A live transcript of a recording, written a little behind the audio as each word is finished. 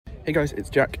Hey guys, it's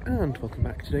Jack and welcome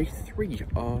back to day 3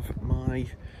 of my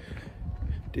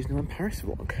Disneyland Paris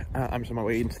vlog. I'm just on my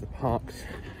way into the parks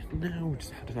now.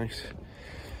 Just had a nice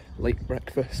late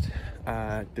breakfast.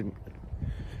 Had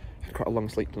quite a long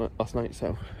sleep last night,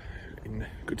 so in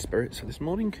good spirits for this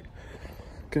morning.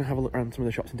 Gonna have a look around some of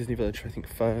the shops in Disney Village I think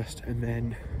first, and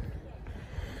then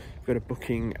we've got a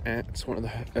booking at one of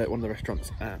the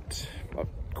restaurants at about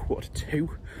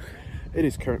 1:45. It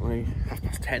is currently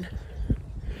 10:30.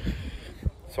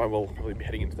 So I will probably be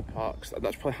heading into the parks.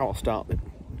 That's probably how I'll start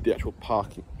the actual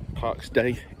parks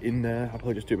day in there. I'll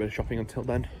probably just do a bit of shopping until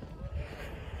then.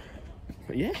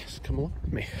 But yes, come along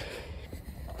with me.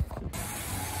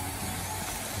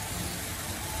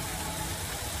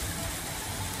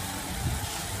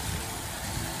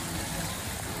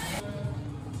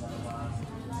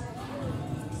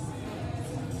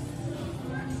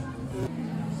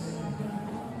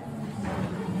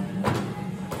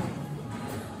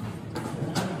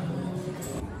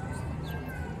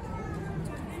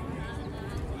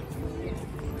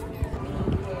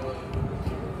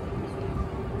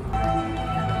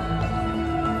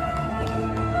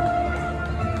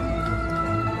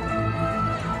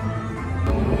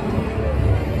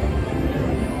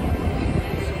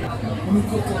 Nous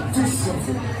comptons tous sur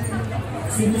vous.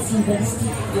 Ces missiles balistiques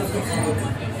doivent être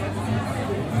arrêtés.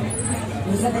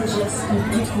 Les Avengers ont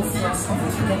toute confiance en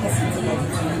votre capacité à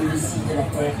détruire les missiles de la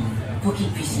Terre pour qu'ils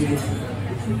puissent les détruire.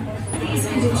 These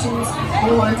conditions,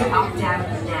 we want to opt out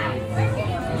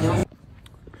now.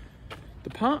 The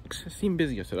parks seem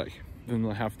busier today than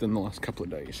they have done the last couple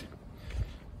of days.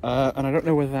 And I don't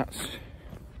know whether that's...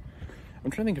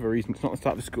 I'm trying to think of a reason. It's not the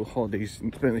start of the school holidays,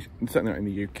 certainly not in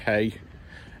the UK.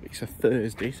 It's a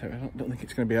Thursday, so I don't think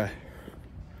it's going to be a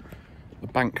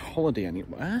bank holiday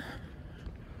anywhere.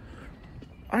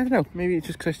 I don't know, maybe it's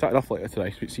just because I started off later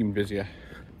today, so it seemed busier.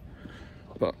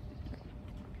 But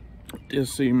it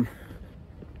does seem...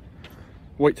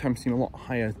 wait times seem a lot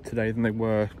higher today than they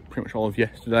were pretty much all of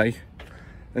yesterday.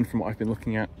 And from what I've been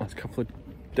looking at last couple of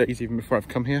days, even before I've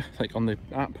come here, like on the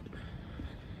app.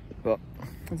 But,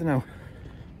 I don't know.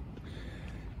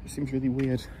 It seems really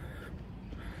weird.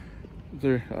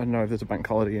 I don't know if there's a bank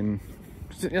holiday in...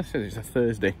 yes, it's a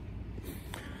Thursday.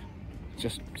 It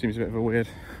just seems a bit of a weird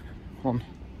one.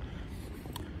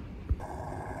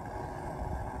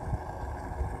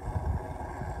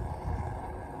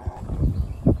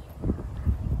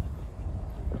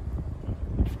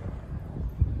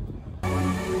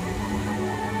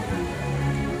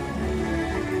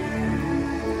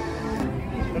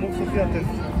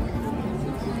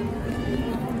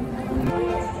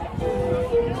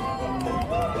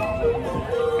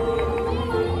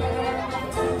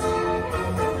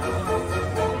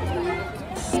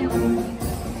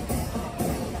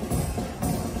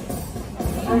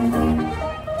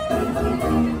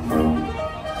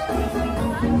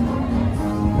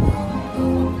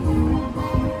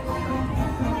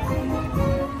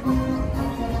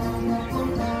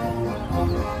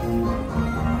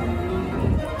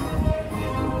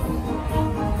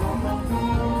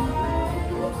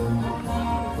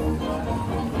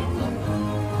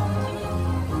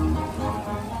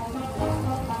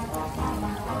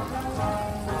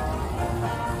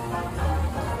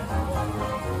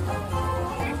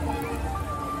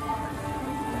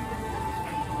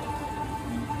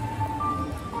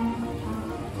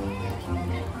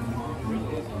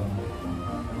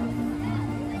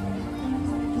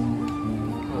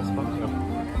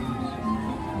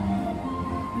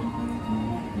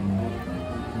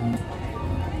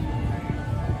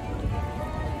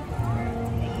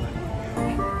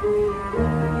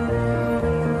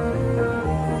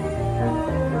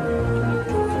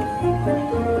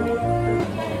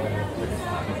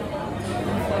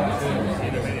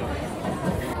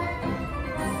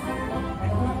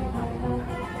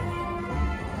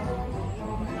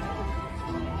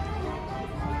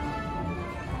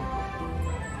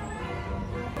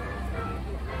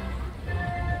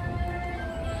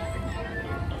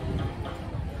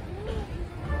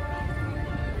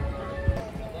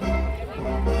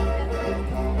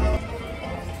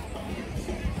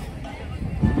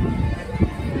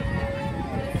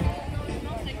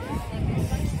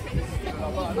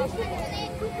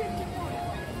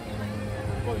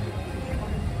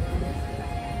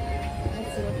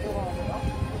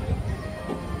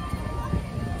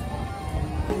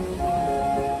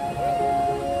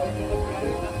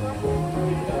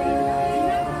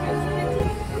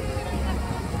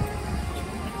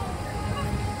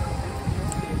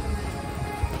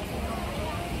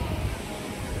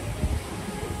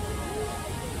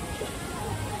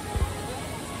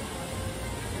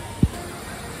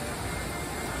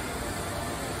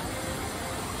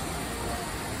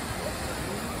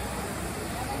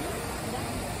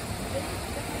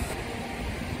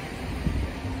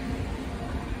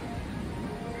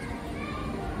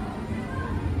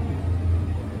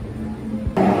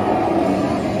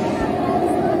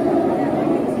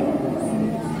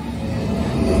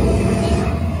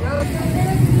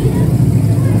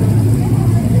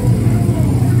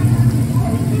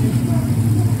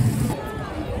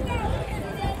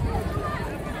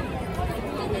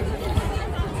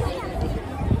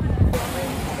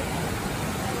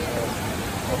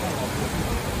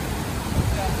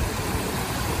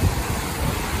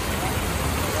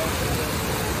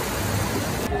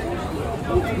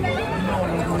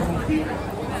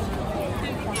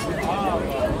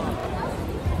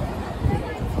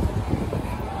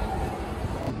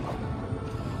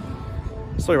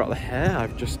 Sorry about the hair.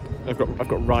 I've got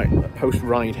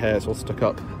post-ride hairs all stuck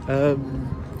up.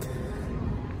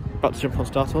 About to jump on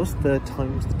Star Tours. Third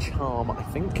time's the charm, I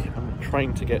think. I'm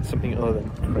trying to get something other than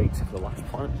creative for the last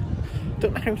planet.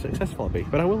 Don't know how successful I'll be,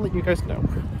 but I will let you guys know.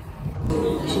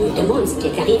 Je me demande ce qui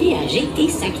est arrivé à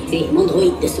GT-Sacté, mon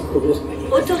droïde de secours.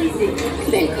 Autorisé.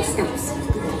 Belle Constance.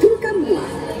 Tout comme moi.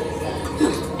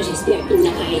 J'espère qu'il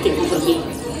n'a pas été renvoyé.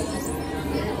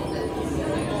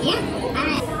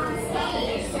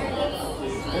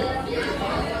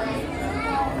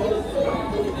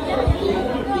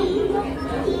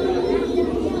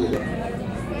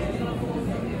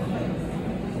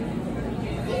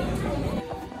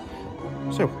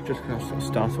 So, just got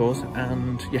Star Tours,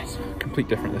 and yes, complete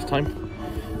different this time.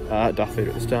 Darth Vader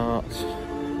at the start,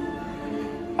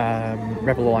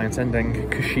 Rebel Alliance ending,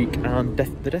 Kashyyyk, and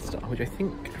the Death Star, which I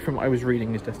think, from what I was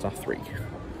reading, is Death Star 3.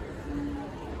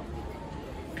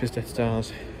 Because Death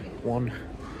Stars 1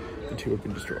 and 2 have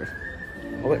been destroyed.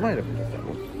 Well, it might have been Death Star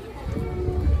 1.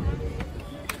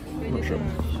 I'm not sure.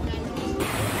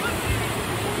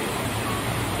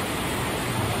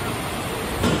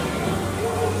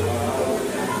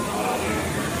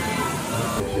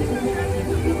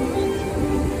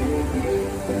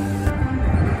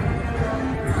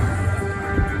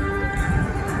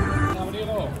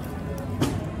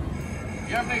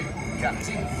 Bienvenue,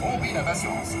 quartier Fourbi de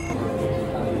Patience.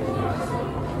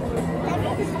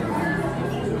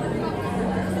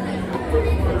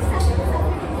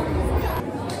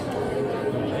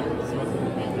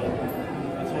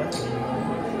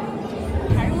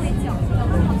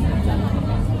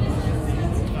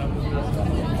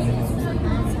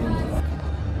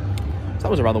 That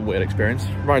was a rather weird experience.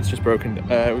 Ride's just broken. We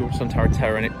were on Tower of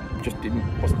Terror and it just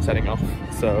wasn't setting off.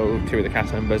 So 2 of the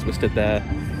cast members were stood there.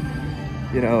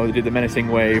 You know, they did the menacing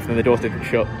wave, and then the doors didn't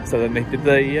shut. So then they did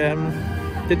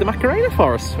the Macarena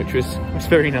for us, which was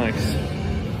very nice.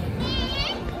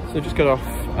 So just got off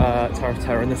Tower of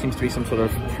Terror, and there seems to be some sort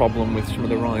of problem with some of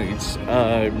the rides.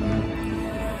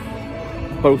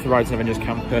 Both the rides in Avengers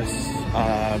Campus,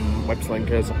 Web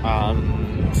Slinkers,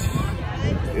 and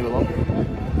the other one,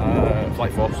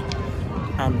 Flight Force,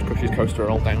 and Crush's Coaster are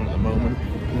all down at the moment.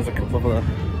 And there's a couple of other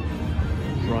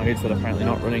rides that are apparently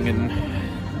not running in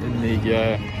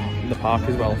the park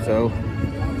as well. So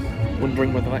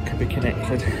wondering whether that could be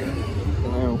connected. I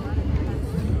don't know.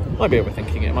 Might be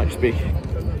overthinking it. It might just be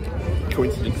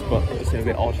coincidence, but it's a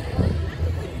bit odd.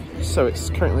 So it's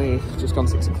currently just gone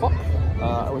 6 o'clock.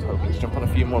 I was hoping to jump on a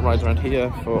few more rides around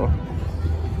here but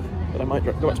I might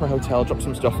go back to my hotel, drop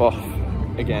some stuff off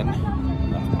again.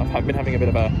 I've been having a bit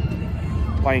of a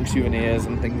buying souvenirs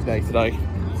and things day today,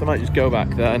 so I might just go back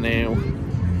there now,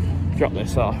 drop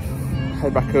this off,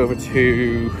 head back over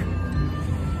to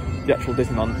the actual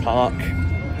Disneyland park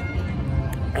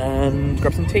and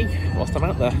grab some tea whilst I'm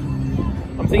out there.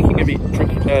 I'm thinking of eating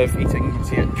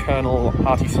tea at Colonel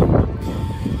Harty's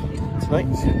tonight,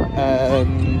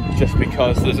 just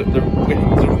because there's a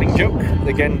running joke.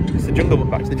 Again, it's the Jungle Book,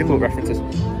 back to the Jungle Book references,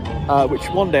 which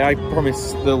one day I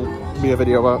promise there'll be a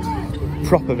video about,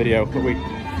 proper video, but we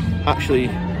actually,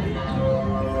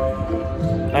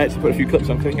 I had to put a few clips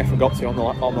on because I think I forgot to on the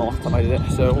last time I did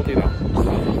it, so we'll do that.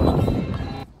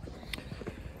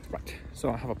 Right,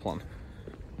 so I have a plan.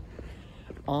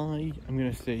 I am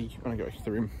going to see when I go to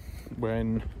the room,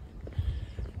 I'm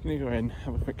going to go in,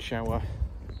 have a quick shower,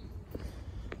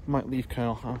 might leave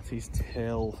Colonel Harty's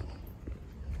till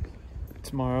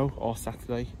tomorrow or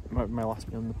Saturday. It might be my last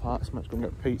meal in the park, so I might go and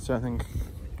get pizza, I think,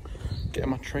 get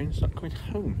on my train, start going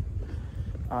home.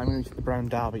 I'm going to get the Brown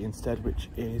Derby instead, which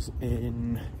is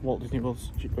in Walt Disney World,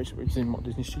 which is in Walt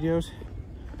Disney Studios.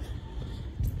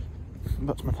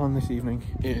 That's my plan this evening,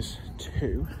 is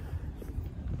to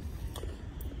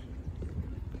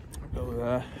go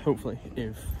there, hopefully,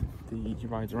 if the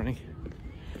rides are running.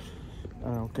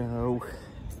 I'll go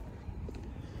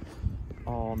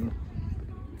on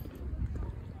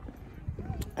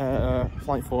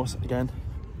Flight Force again,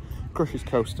 Crush's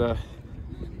Coaster.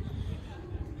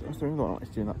 What's the other one I like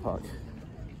to do in that park?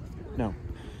 No.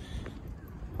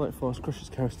 Flight Force, Crush's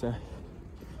Coaster,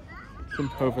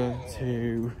 jump over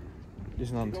to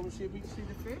Disneyland,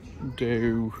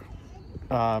 do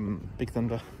Big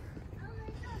Thunder,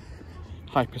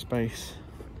 Hyperspace,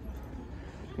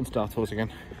 and Star Tours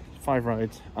again. 5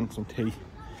 rides and some tea.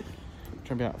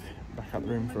 Try and be back out the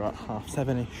room for about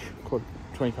 7:30ish,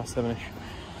 20 past 7:30ish,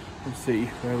 and see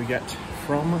where we get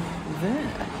from there.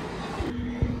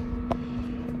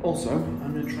 Also,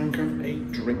 I'm going to try and grab a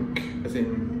drink, as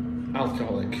in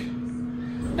alcoholic.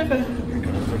 Never drank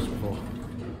alcoholic before.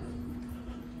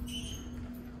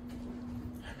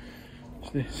 So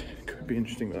this could be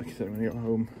interesting, like I said, when I get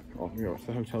home, or when I go to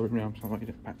the hotel room now, so I might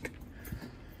get back.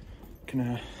 Can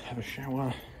have a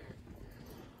shower,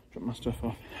 drop my stuff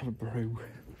off, have a brew.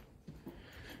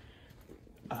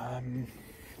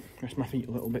 Rest my feet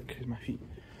a little bit because my feet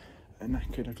are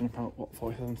knackered. I've done about, what,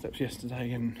 40,000 steps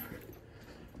yesterday and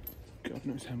God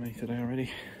knows how many today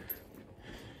already.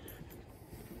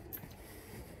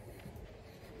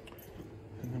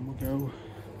 And then we'll go.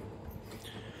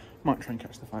 Might try and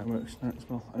catch the fireworks tonight as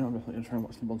well. I know I'm definitely going to try and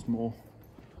watch them once more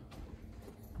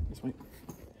this week.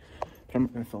 But I'm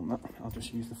not going to film that. I'll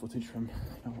just use the footage from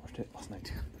when I watched it last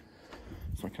night.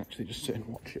 So I can actually just sit and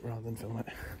watch it rather than film it.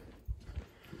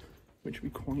 Which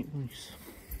would be quite nice.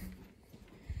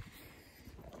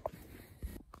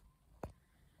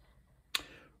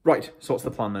 Right, so what's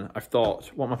the plan then? I've thought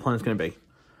what my plan is going to be.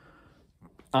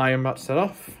 I am about to set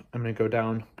off. I'm going to go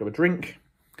down, grab a drink,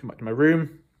 come back to my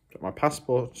room, get my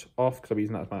passport off because I'm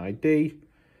using that as my ID,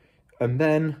 and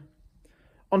then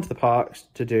onto the parks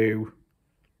to do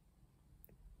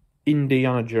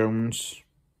Indiana Jones.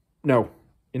 No,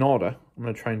 in order. I'm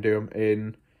going to try and do them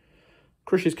in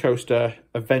Crush's Coaster,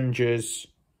 Avengers,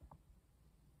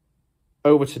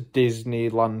 over to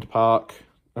Disneyland Park,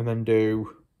 and then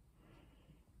do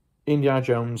Indiana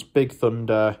Jones, Big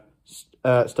Thunder,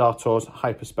 Star Tours,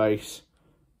 Hyperspace,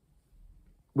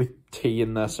 with tea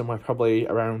in there somewhere, probably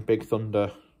around Big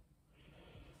Thunder,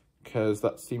 because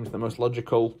that seems the most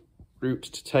logical route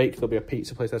to take. There'll be a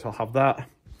pizza place there, so I'll have that.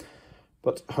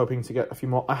 But hoping to get a few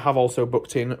more. I have also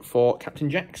booked in for Captain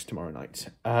Jack's tomorrow night.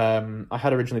 I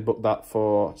had originally booked that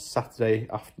for Saturday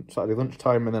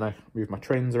lunchtime, and then I moved my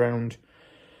trains around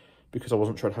because I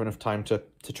wasn't sure I'd have enough time to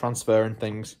transfer and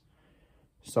things.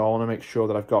 So I want to make sure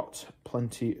that I've got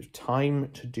plenty of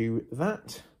time to do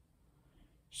that.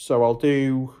 So I'll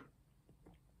do.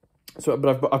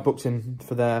 But I've booked in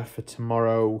for there for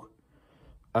tomorrow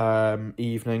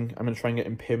evening. I'm going to try and get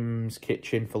in Pim's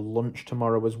kitchen for lunch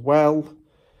tomorrow as well.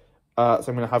 So I'm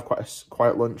going to have quite a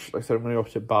quiet lunch. Like I said, I'm going to go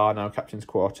to a bar now, Captain's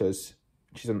Quarters,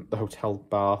 which is in the hotel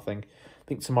bar thing. I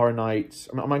think tomorrow night,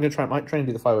 I might try and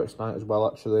do the fireworks tonight as well,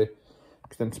 actually.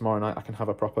 Because then tomorrow night I can have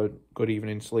a proper good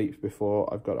evening sleep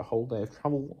before I've got a whole day of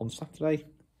travel on Saturday.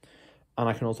 And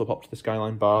I can also pop to the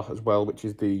Skyline Bar as well, which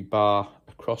is the bar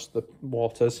across the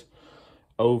waters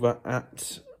over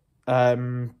at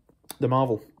the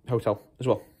Marvel Hotel as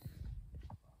well.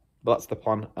 But that's the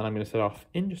plan, and I'm going to set off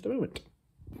in just a moment.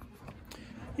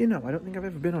 You know, I don't think I've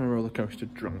ever been on a roller coaster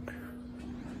drunk.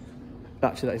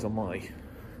 Actually, that is a lie.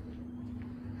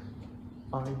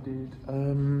 I did, I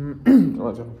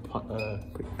like to have a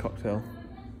quick cocktail.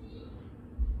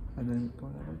 And then go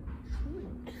and have a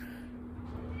drink.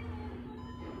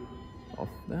 Oh,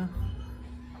 there.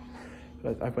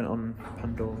 I went on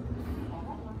Pandora.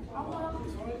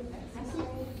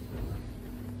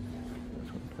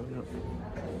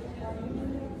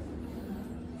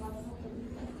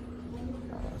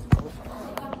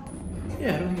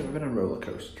 Yeah, I don't think I've been on a roller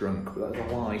coaster drunk, but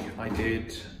that's a lie. I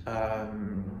did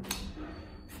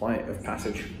Flight of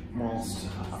Passage whilst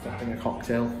having a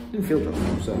cocktail. Didn't feel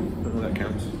drunk, so I don't know that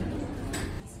counts.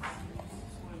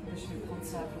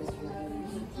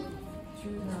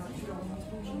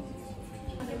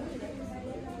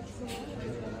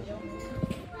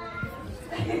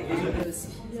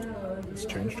 It's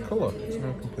changed colour, it's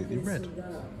now completely red.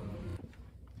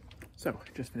 So,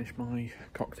 just finished my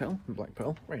cocktail from Black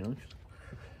Pearl, very nice.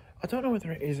 I don't know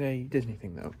whether it is a Disney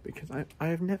thing though, because I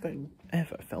have never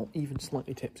ever felt even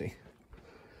slightly tipsy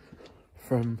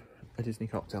from a Disney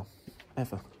cocktail,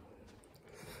 ever.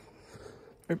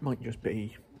 It might just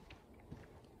be,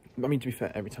 I mean, to be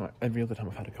fair, every other time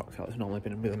I've had a cocktail, it's normally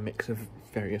been with a mix of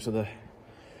various other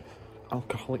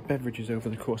alcoholic beverages over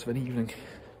the course of an evening.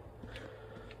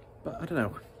 But I don't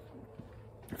know.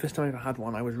 The first time I ever had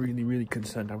one, I was really, really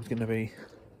concerned I was going to be,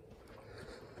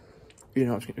 you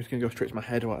know, it was going to go straight to my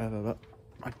head or whatever, but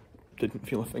I didn't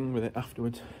feel a thing with it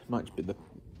afterwards. It might just be the,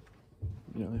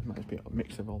 you know, it might just be a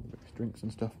mix of all the mixed drinks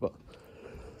and stuff, but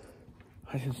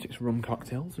I had 6 rum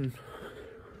cocktails and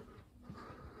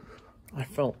I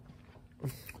felt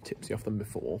tipsy off them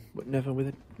before, but never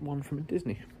with one from a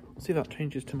Disney. I'll see if that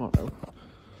changes tomorrow.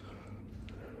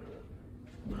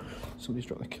 Somebody's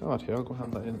dropped the card here, I'll go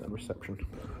hand that in at the reception.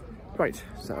 Right,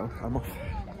 so I'm off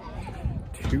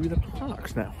to the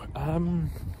parks now.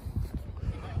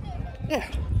 Yeah,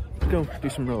 go do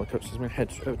some roller coasters. I'm going to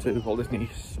head over to Walt Disney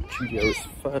Studios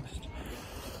first.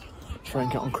 Try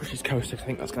and get on Crush's Coaster, I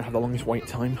think that's going to have the longest wait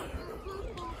time.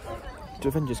 To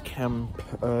Avengers Camp,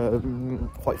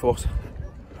 Flight Force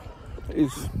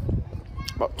is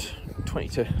about 20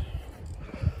 to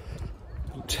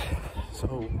 8. So,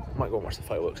 I might go and watch the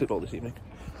fireworks as well this evening.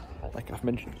 like I've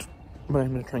mentioned, but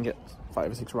I'm going to try and get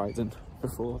 5 or 6 rides in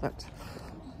before that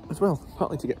as well,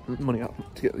 partly to get money up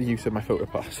to get the use of my photo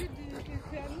pass,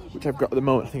 which I've got at the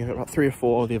moment. I think I've got about 3 or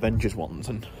 4 of the Avengers ones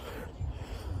and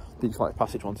the Flight of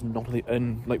Passage ones, and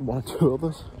like 1 or 2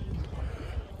 others.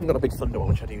 I've got a big Thunder one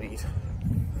which I do need,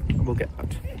 and we'll get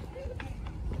that.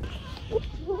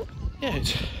 Yeah,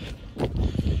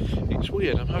 it's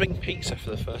weird. I'm having pizza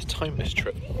for the first time this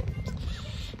trip.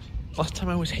 Last time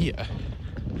I was here,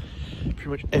 pretty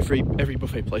much every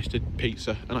buffet place did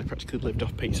pizza, and I practically lived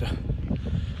off pizza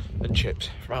and chips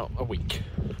for about a week.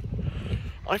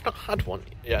 I've not had one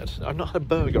yet. I've not had a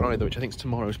burger either, which I think is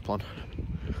tomorrow's plan.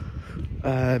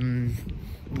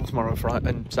 Tomorrow, Friday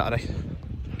and Saturday.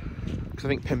 Because I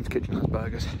think Pim's Kitchen has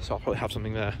burgers, so I'll probably have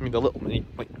something there. I mean, the little mini,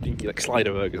 like dinky, like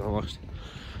slider burgers almost.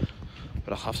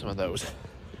 But I'll have some of those.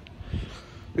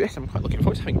 But yes, I'm quite looking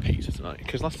forward to having pizza tonight,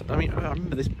 because last time, I mean, I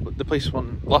remember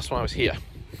last one I was here.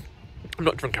 I'm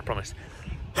not drunk, I promise.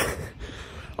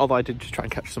 Although I did just try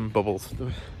and catch some bubbles.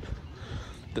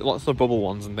 There lots of bubble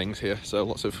ones and things here, so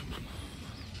lots of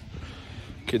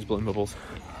kids blowing bubbles.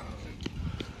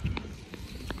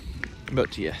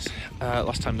 But yes,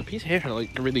 last time the pizza here had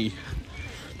like a really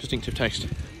distinctive taste.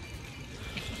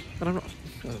 And I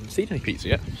haven't seen any pizza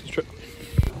yet this trip.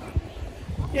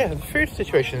 Yeah, the food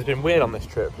situation has been weird on this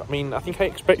trip. I mean, I think I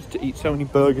expected to eat so many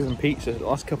burgers and pizzas. The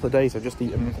last couple of days I've just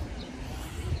eaten,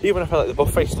 even when I felt like the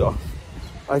buffet stuff,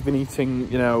 I've been eating,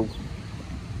 you know,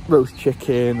 roast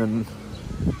chicken and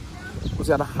what was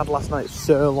it I had last night?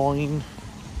 Sirloin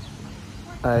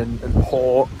and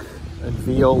pork and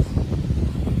veal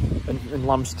and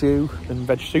lamb stew and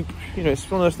veg soup. You know,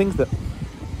 it's one of those things that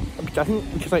I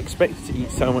think because I expected to eat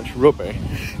so much rubbish,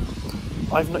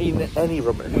 I've not eaten any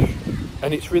rubbish.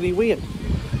 And it's really weird.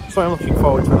 So I'm looking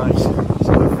forward to a nice sort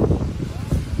of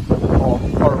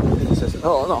horrible pizza.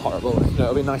 Oh, not horrible. No,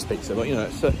 it'll be a nice pizza, but you know,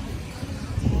 it's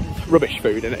rubbish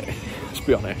food, isn't it? Let's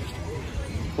be honest.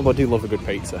 Although I do love a good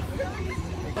pizza.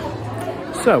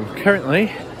 So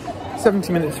currently,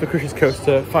 70 minutes for Crush's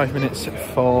Coaster, 5 minutes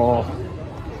for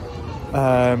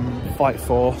Flight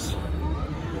Force.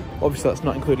 Obviously, that's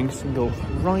not including a single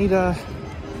rider.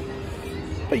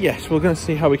 But yes, we're going to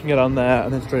see how we can get on there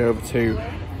and then straight over to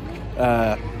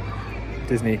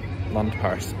Disneyland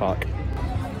Paris park.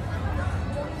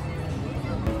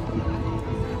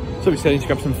 So we said I need to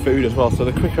grab some food as well, so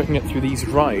the quicker I can get through these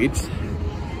rides,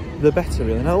 the better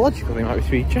really. Now the logical thing might be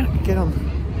to be, Jack, get on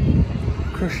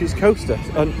Crush's Coaster,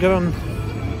 and get on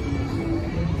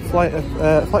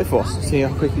Flight Force, see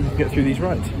how quickly you can get through these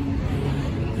rides.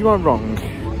 You are wrong.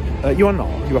 You are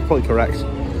not. You are probably correct.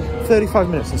 35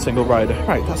 minutes in single rider.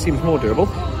 Right, that seems more doable.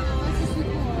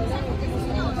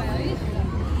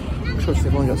 Actually,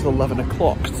 I've only got till 11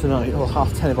 o'clock tonight, or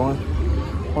 10:30 if I want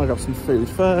to grab some food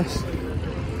first.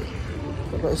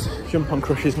 But let's jump on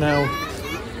Crush's now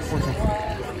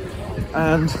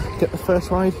and get the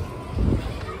first ride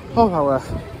of our,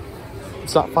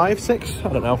 is that 5, 6?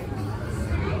 I don't know.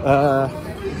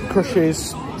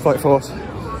 Crush's, Flight Force,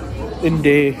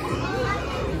 Indy,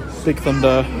 Big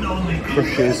Thunder,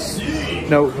 Crush's,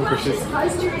 no, Crush's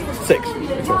 6.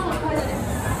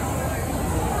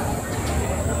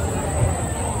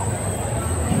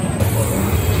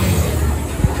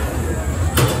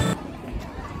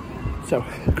 So,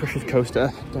 Crush's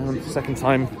Coaster, down the second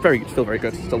time, still very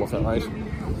good, still love that ride.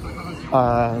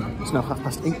 It's now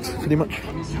 8:30 pretty much,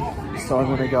 so I'm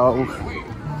going to go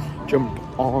jump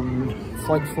on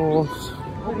Flight Force,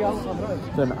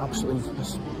 then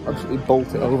absolutely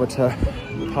bolt it over to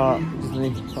the park,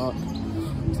 Disney park.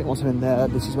 I think once I'm in there,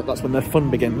 that's when the fun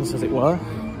begins, as it were.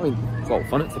 I mean, it's all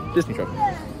fun, it's a Disney trip.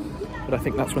 But I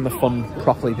think that's when the fun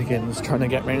properly begins, trying to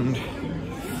get round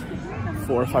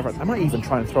 4 or 5 rides. I might even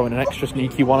try and throw in an extra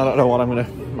sneaky one, I don't know what I'm going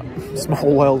to,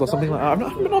 Small World or something like that.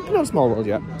 I've not been on Small World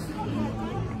yet.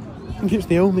 I think it's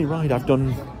the only ride I've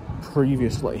done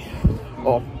previously,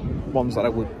 or ones that I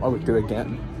would do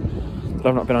again, that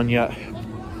I've not been on yet.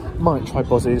 Might try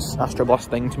Buzz's Astro Blast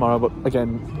thing tomorrow, but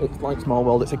again, it's like Small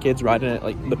World, it's a kids ride, isn't it?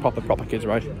 Like the proper kids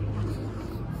ride.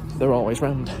 They're always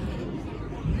round.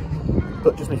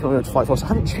 But just making my way to Flight Force. I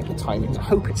haven't checked the timings, I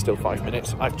hope it's still 5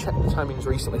 minutes. I've checked the timings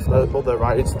recently for the other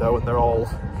rides though, and they're all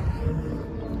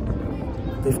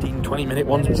 15-20 minute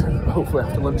ones, which hopefully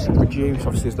after lunch should reduce,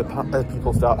 obviously as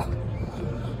people start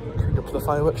coming up to the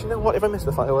fireworks. You know what, if I miss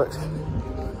the fireworks,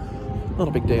 not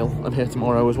a big deal. I'm here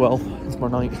tomorrow as well,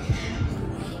 tomorrow night.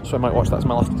 So I might watch that as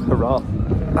my last hurrah.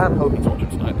 I'm hoping to watch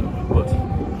it tonight, but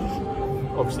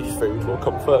obviously food will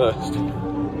come first.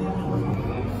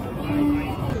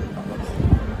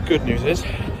 Good news is,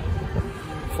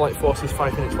 Flight Force is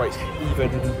 5 minutes wait, even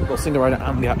well, single rider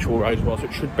and the actual ride as well, so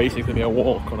it should basically be a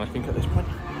walk on, I think, at this point.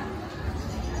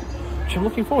 Which I'm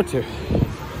looking forward to.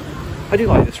 I do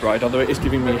like this ride, although it is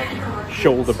giving me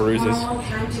shoulder bruises.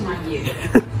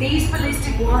 These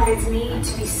ballistic warheads need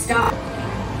to be stopped.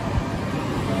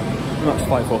 And that's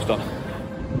Flight Force done.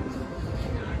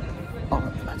 Oh,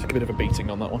 I took a bit of a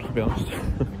beating on that one, to be honest.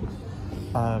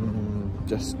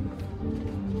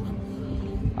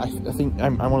 I think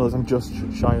I'm one of those. I'm just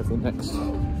shy of the next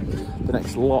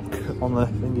lock on the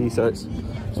thingy, so it's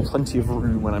plenty of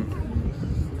room when I'm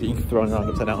being thrown around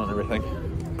upside down and everything.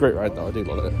 Great ride though, I do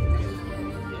love it.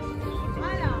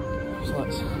 So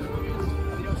let's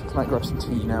might grab some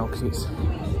tea now because it's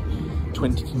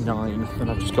 20 to 9,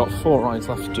 and I've just got 4 rides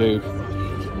left to do,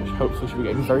 which hopefully should be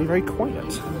getting very, very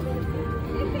quiet.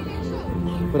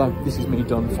 But this is me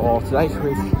done for today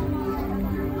with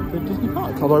the Disney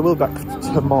Park, although I will be back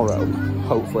tomorrow,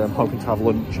 hopefully. I'm hoping to have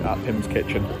lunch at Pim's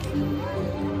Kitchen,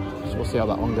 so we'll see how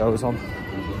that one goes on.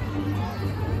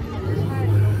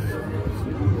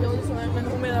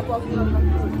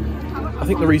 I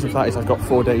think the reason for that is I've got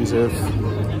 4 days of...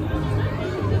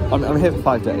 I'm here for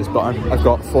 5 days, but I've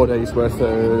got 4 days worth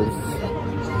of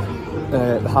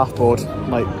the half board,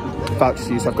 like, vouchers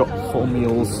to use. I've got 4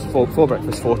 meals, 4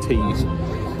 breakfasts, 4 teas.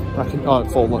 I can 4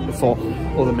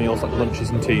 other meals like lunches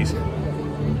and teas.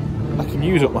 I can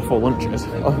use up my 4 lunches,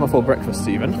 or my 4 breakfasts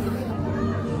even.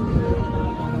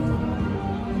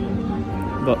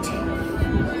 But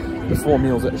the 4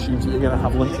 meals, it assumes that you're going to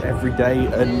have lunch every day,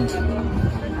 and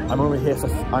I'm only here for,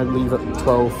 I leave at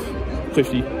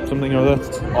 12:50 something or other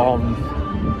on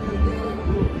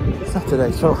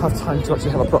Saturday, so I don't have time to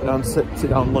actually have a proper down sit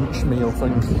down lunch meal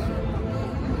thing.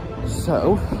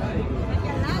 So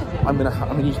I'm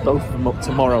gonna use both of them up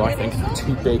tomorrow. I think they're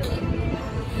too big.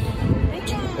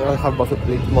 I'll have both a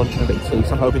big lunch and a bit tea,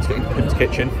 so I'm hoping to get into Pim's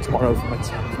Kitchen tomorrow for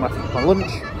my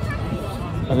lunch,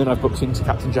 and then I've booked into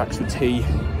Captain Jack's for tea,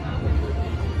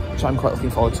 which I'm quite looking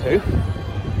forward to.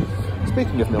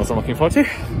 Speaking of meals I'm looking forward to,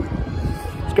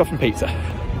 let's go for some pizza.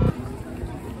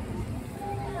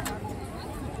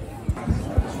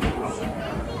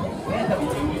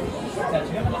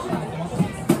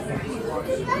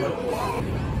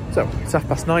 So, it's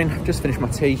 9:30, I've just finished my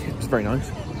tea, it's very nice.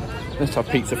 Let's have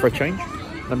pizza for a change.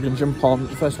 I'm going to jump on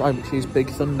the first ride, which is Big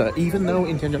Thunder. Even though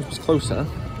Indiana Jones was closer,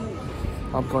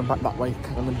 I'm going back that way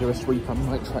because I'm going to do a sweep. I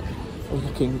might try. I was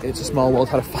looking, It's a Small World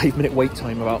had a 5-minute wait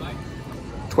time about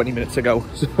 20 minutes ago,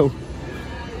 so I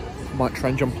might try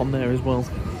and jump on there as well.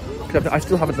 I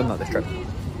still haven't done that this trip.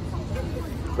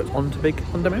 But on to Big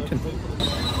Thunder Mountain.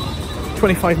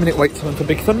 25-minute wait time for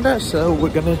Big Thunder, so we're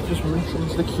going to just rush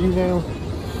into the queue now.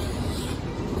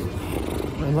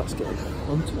 And let's get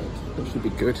onto it. That should be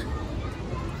good.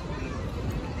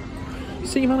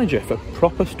 Sea manager for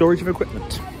proper storage of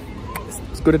equipment.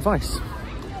 It's good advice.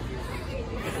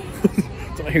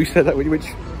 Don't know who said that,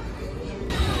 which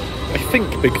I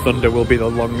think Big Thunder will be the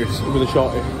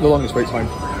longest wait time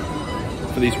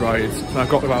for these rides. So I've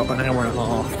got about an hour and a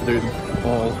half to do them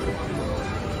all.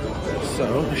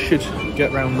 So I should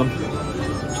get round them.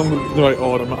 So I'm in the right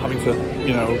order, I'm not having to,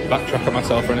 you know, backtrack on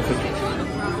myself or anything.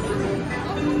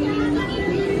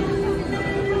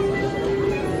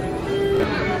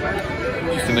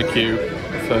 In the queue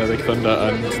for Big Thunder,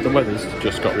 and the weather's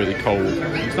just got really cold.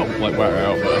 It's not like wear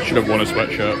out, but I should have worn a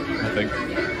sweatshirt, I think.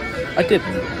 I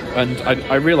didn't, and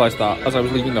I realised that as I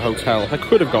was leaving the hotel. I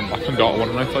could have gone back and got one,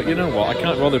 and I thought, you know what, I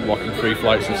can't bother walking 3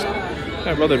 flights.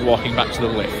 I bothered walking back to the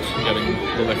lift and getting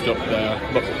the lift up there.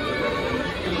 But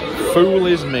fool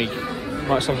is me.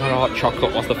 Might have had a hot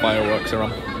chocolate whilst the fireworks are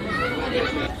on.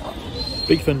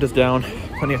 Big Thunder's down,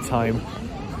 plenty of time.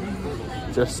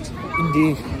 Just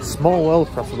indie, Small World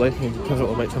preferably, depends on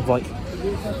what the wait time's like.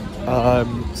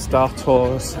 Star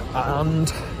Tours and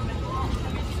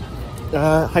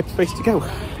Hyperspace to go.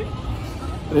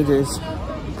 But it is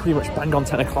pretty much bang on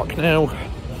 10 o'clock now.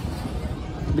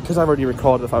 Because I've already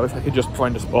recorded, if I could just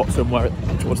find a spot somewhere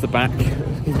towards the back,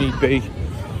 if need be,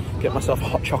 get myself a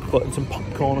hot chocolate and some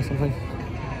popcorn or something.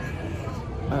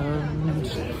 And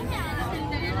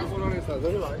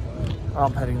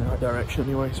I'm heading in the right direction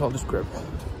anyway, so I'll just jump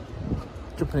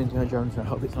in Indiana Jones and I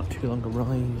hope it's not too long a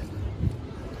ride.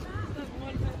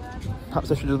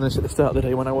 Perhaps I should have done this at the start of the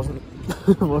day when I wasn't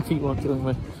working on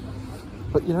me.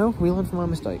 But you know, we learn from our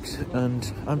mistakes,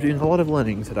 and I'm doing a lot of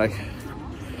learning today.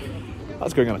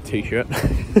 That's going on a t-shirt.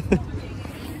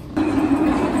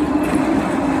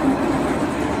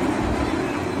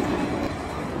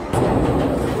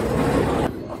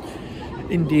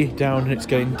 Indy down and it's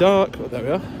getting dark, but there we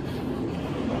are.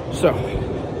 So,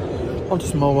 onto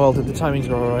Small World, and the timings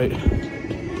are alright.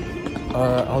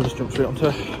 I'll just jump straight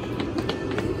onto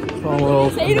Small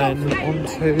World and then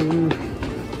onto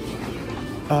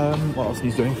what else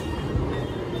he's doing?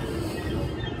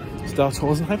 Star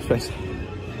Tours and Hyperspace.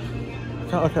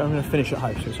 Can't look at, I'm going to finish at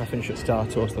Hyperspace. I'll finish at Star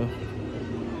Tours though.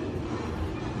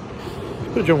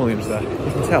 Put John Williams there. You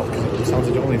can tell because it sounds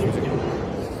like John Williams music.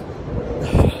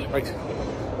 Right,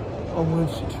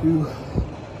 onwards to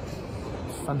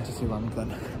Fantasyland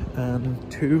then,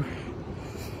 and to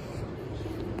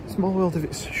Small World if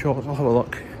it's short. I'll have a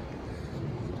look.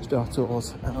 Star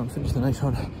Tours and finish the night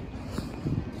on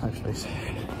Hyperspace.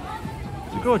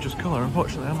 It's a gorgeous colour.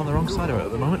 Unfortunately, I'm on the wrong side of it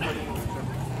at the moment.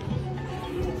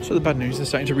 So the bad news, they're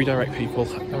starting to redirect people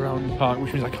around the park,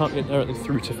 which means I can't get directly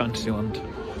through to Fantasyland.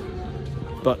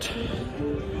 But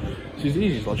this is the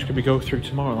easiest logic could be go through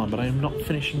Tomorrowland, but I am not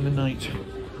finishing the night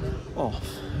off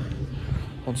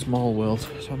on Small World,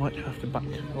 so I might have to back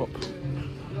up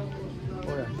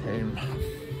where I came.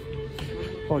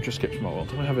 Or just skip Small World.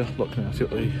 I'm going to have a look now, see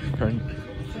what the current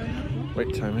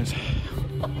wait time is.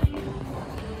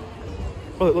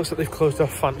 Well, it looks like they've closed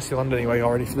off Fantasyland anyway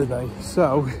already for the day,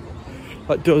 so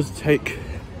that does take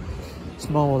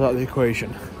Small World out of the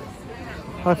equation.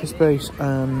 Hyperspace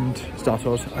and Star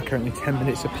Tours are currently 10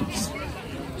 minutes apiece.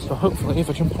 So hopefully if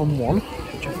I jump on one,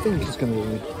 which I think is going to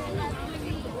be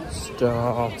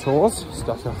Star Tours,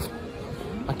 start off,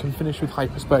 I can finish with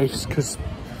Hyperspace because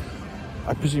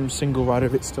I presume single rider,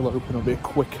 if it's still open, will be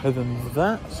quicker than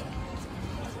that.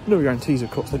 No guarantees of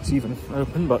course that it's even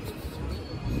open, but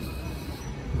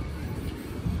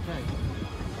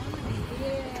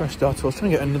try Star Tours,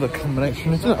 trying to get another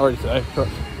combination. It's not already today, but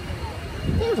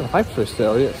there's a Hyperspace there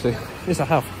already actually. Yes, I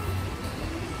have.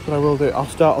 But I will do it. I'll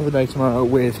start on the day tomorrow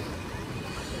with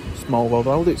Small World.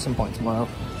 I'll do it at some point tomorrow.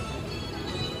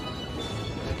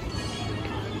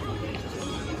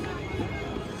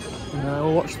 And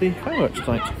I'll watch the fireworks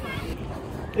tonight.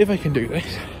 If I can do this.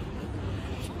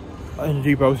 I'm going to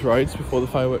do both rides before the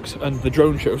fireworks, and the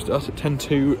drone show starts at 10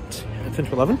 to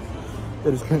 11.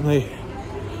 It is currently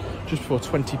just before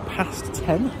 20 past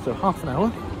 10, so half an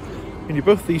hour. And do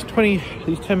both these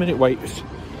 10-minute waits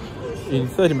in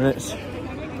 30 minutes.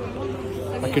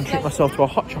 I can treat myself to a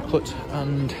hot chocolate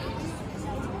and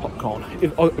popcorn.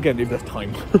 Again, if there's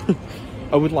time.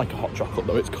 I would like a hot chocolate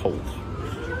though, it's cold.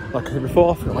 Like I said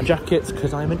before, I forgot my jacket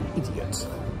because I'm an idiot.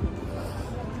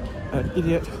 An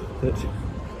idiot that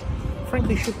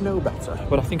frankly should know better.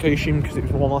 But I think I assumed because it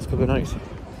was warm last couple of nights.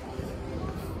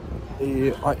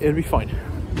 It'll be fine.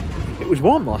 It was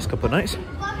warm the last couple of nights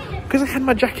because I had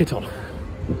my jacket on.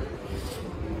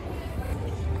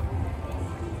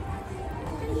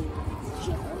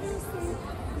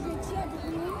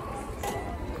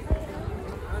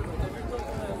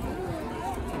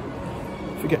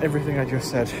 Forget everything I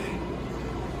just said.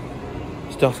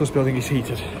 Star Tours building is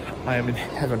heated. I am in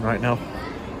heaven right now.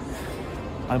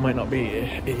 I might not be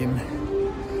in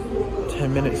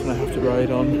 10 minutes and I have to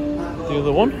ride on the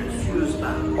other one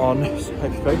on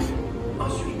Hyperspace.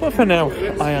 But for now,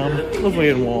 I am lovely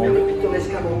and warm,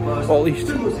 or at least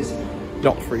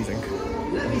not freezing.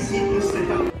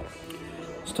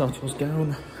 Star Tours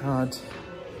down had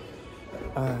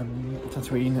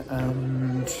Tatooine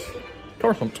and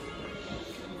Coruscant.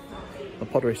 The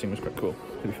pod racing was quite cool,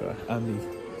 to be fair, and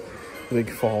the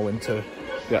big fall into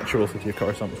the actual city of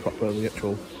Coruscant was quite well. The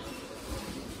actual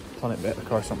planet bit of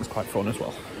Coruscant was quite fun as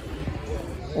well.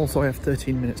 Also, I have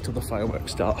 13 minutes till the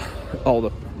fireworks start,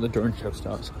 or the drone show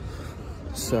starts.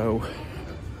 So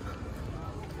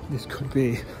this could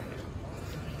be,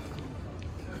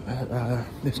 as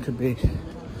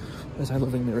I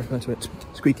lovingly refer to it,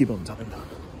 squeaky bum time.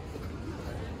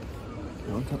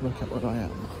 Don't look at what I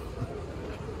am.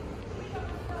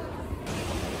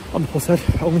 On the plus side,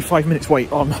 only 5 minutes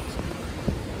wait on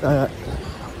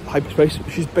Hyperspace,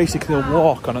 which is basically a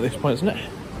walk on at this point, isn't it?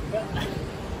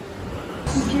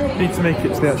 Need to make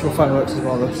it to the actual fireworks as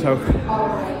well though, so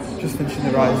just finishing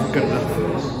the ride isn't good enough.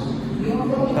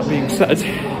 That being said,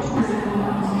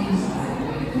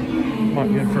 might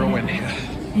be in for a win here.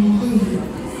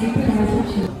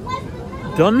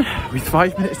 Done with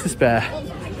 5 minutes to spare.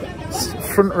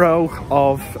 Front row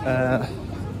of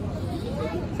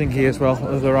thingy as well,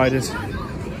 of the riders.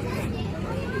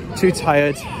 Too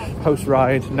tired post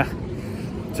ride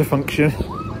to function.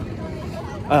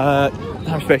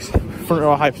 Hyperspace, front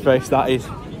row of Hyperspace, that is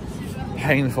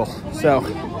painful. So,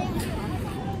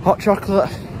 hot chocolate,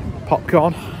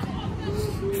 popcorn,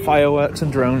 fireworks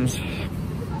and drones.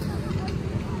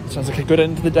 Sounds like a good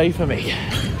end to the day for me.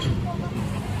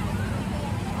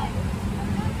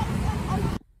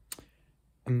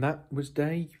 And that was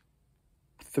day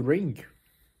 3.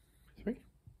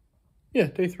 Yeah,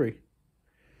 day 3.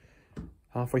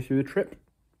 halfway through the trip.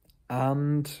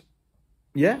 And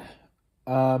yeah,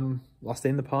 last day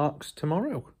in the parks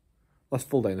tomorrow. Last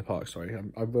full day in the parks, sorry.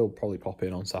 I will probably pop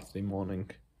in on Saturday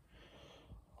morning,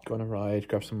 go on a ride,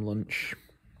 grab some lunch,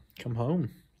 come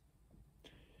home.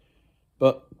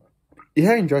 But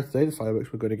yeah, I enjoyed today. The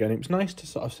fireworks were good again. It was nice to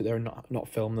sort of sit there and not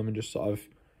film them and just sort of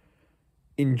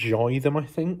enjoy them, I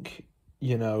think.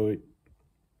 You know,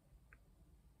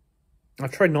 I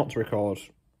tried not to record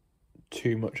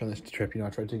too much on this trip. You know, I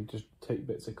tried to just take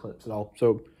bits of clips and all.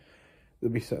 So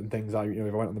there'll be certain things if I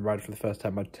went on the ride for the first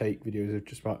time, I'd take videos of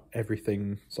just about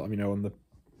everything, sort of, you know,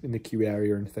 in the queue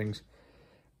area and things,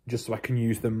 just so I can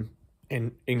use them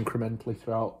incrementally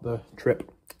throughout the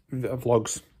trip, the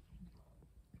vlogs.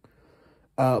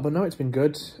 But no, it's been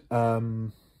good.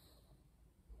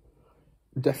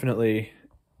 Definitely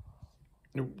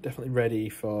ready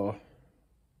for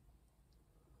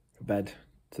bed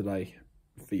today.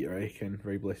 Feet are aching,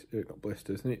 got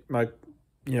blisters. And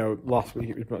last week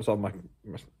it was sort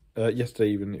of yesterday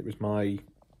even, it was my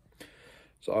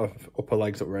sort of upper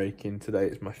legs that were aching. Today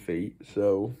it's my feet,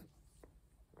 so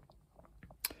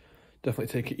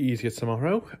definitely take it easier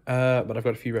tomorrow. But I've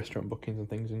got a few restaurant bookings and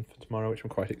things in for tomorrow, which I'm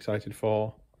quite excited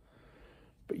for.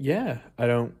 But yeah, I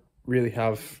don't really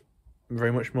have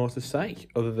very much more to say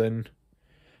other than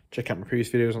check out my previous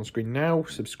videos on screen now.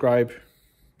 Subscribe,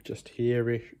 just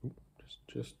here-ish,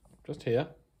 just here.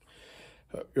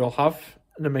 Hope you all have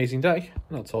an amazing day,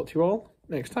 and I'll talk to you all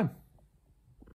next time.